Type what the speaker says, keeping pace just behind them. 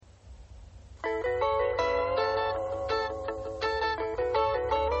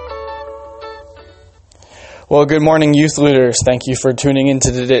Well, good morning, youth leaders. Thank you for tuning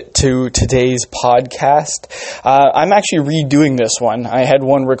into today's podcast. I'm actually redoing this one. I had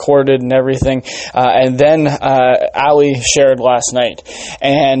one recorded and everything, and then Allie shared last night.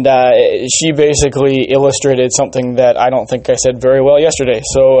 And she basically illustrated something that I don't think I said very well yesterday.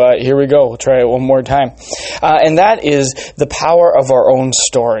 So here we go. We'll try it one more time. And that is the power of our own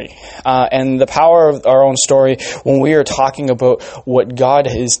story. And the power of our own story when we are talking about what God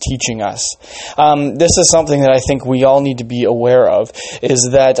is teaching us. This is something that I think we all need to be aware of, is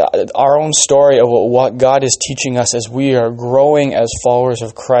that our own story of what God is teaching us as we are growing as followers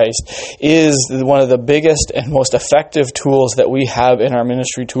of Christ is one of the biggest and most effective tools that we have in our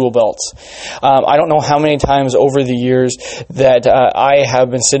ministry tool belts. I don't know how many times over the years that I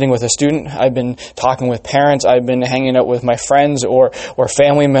have been sitting with a student, I've been talking with parents, I've been hanging out with my friends or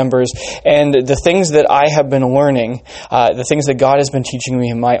family members, and the things that I have been learning, the things that God has been teaching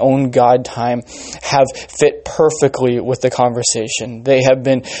me in my own God time have fit perfectly with the conversation. They have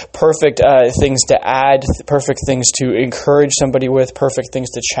been perfect things to add, perfect things to encourage somebody with, perfect things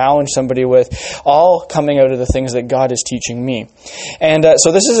to challenge somebody with, all coming out of the things that God is teaching me. And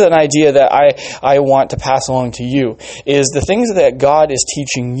so this is an idea that I want to pass along to you, is the things that God is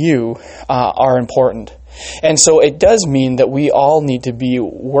teaching you are important. And so it does mean that we all need to be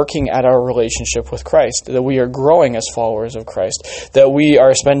working at our relationship with Christ, that we are growing as followers of Christ, that we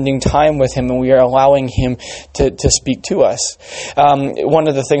are spending time with Him and we are allowing Him to speak to us. One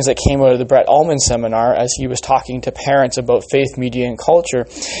of the things that came out of the Brett Allman seminar, as he was talking to parents about faith, media, and culture,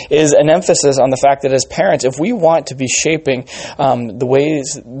 is an emphasis on the fact that as parents, if we want to be shaping the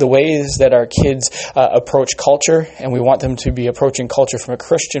ways that our kids approach culture, and we want them to be approaching culture from a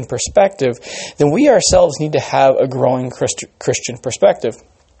Christian perspective, then we ourselves need to have a growing Christian perspective.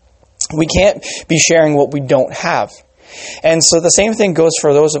 We can't be sharing what we don't have. And so the same thing goes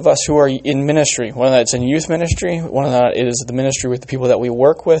for those of us who are in ministry, whether that's in youth ministry, whether that is the ministry with the people that we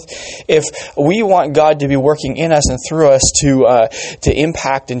work with. If we want God to be working in us and through us to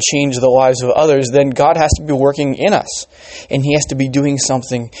impact and change the lives of others, then God has to be working in us. And He has to be doing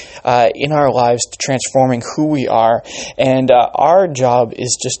something in our lives, transforming who we are. And our job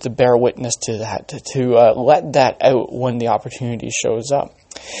is just to bear witness to that, to let that out when the opportunity shows up.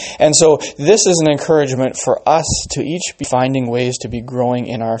 And so this is an encouragement for us to each be finding ways to be growing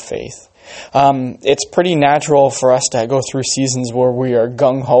in our faith. It's pretty natural for us to go through seasons where we are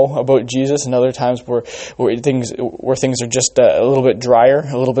gung-ho about Jesus, and other times where things are just a little bit drier,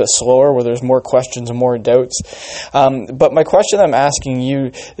 a little bit slower, where there's more questions and more doubts. But my question I'm asking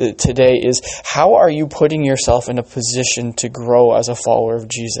you today is, how are you putting yourself in a position to grow as a follower of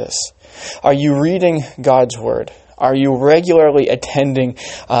Jesus? Are you reading God's Word? Are you regularly attending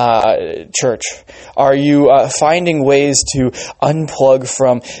church? Are you finding ways to unplug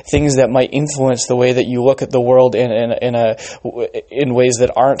from things that might influence the way that you look at the world in ways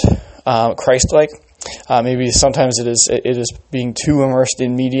that aren't Christ-like? Maybe sometimes it is being too immersed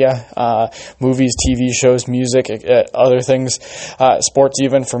in media, movies, TV shows, music, other things, sports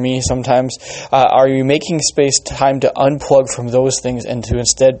even for me sometimes. Are you making time to unplug from those things and to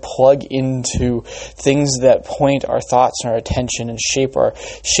instead plug into things that point our thoughts and our attention and shape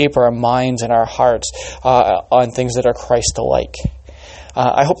our minds and our hearts on things that are Christ-alike?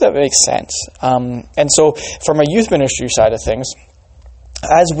 I hope that makes sense. And so from a youth ministry side of things,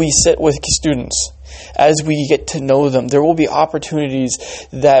 as we sit with students, as we get to know them, there will be opportunities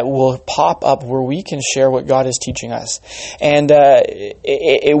that will pop up where we can share what God is teaching us. And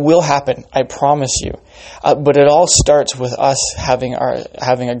it will happen, I promise you. But it all starts with us having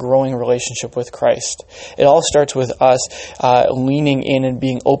a growing relationship with Christ. It all starts with us leaning in and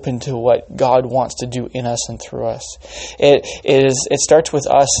being open to what God wants to do in us and through us. It starts with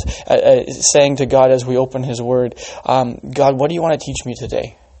us saying to God as we open His Word, God, what do you want to teach me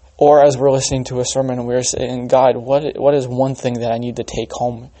today? Or as we're listening to a sermon and we're saying, God, what is one thing that I need to take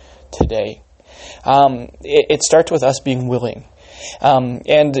home today? It starts with us being willing.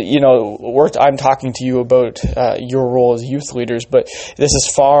 And, I'm talking to you about your role as youth leaders, but this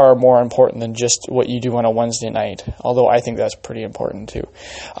is far more important than just what you do on a Wednesday night, although I think that's pretty important too.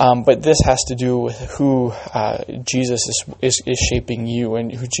 But this has to do with who Jesus is shaping you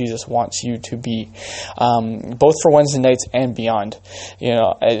and who Jesus wants you to be, both for Wednesday nights and beyond.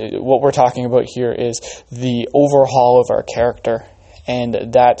 What we're talking about here is the overhaul of our character.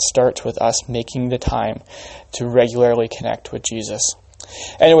 And that starts with us making the time to regularly connect with Jesus.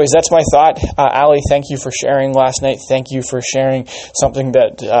 Anyways, that's my thought. Allie, thank you for sharing last night. Thank you for sharing something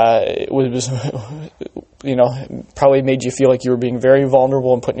that was probably made you feel like you were being very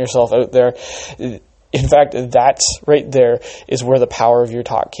vulnerable and putting yourself out there. In fact, that's right there is where the power of your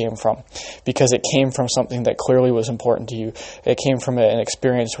talk came from, because it came from something that clearly was important to you. It came from an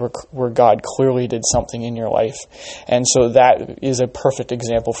experience where God clearly did something in your life. And so that is a perfect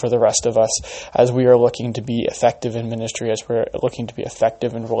example for the rest of us as we are looking to be effective in ministry, as we're looking to be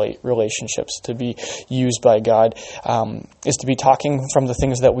effective in relationships, to be used by God, is to be talking from the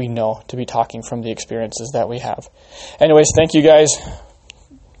things that we know, to be talking from the experiences that we have. Anyways, thank you guys.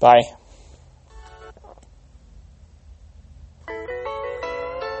 Bye.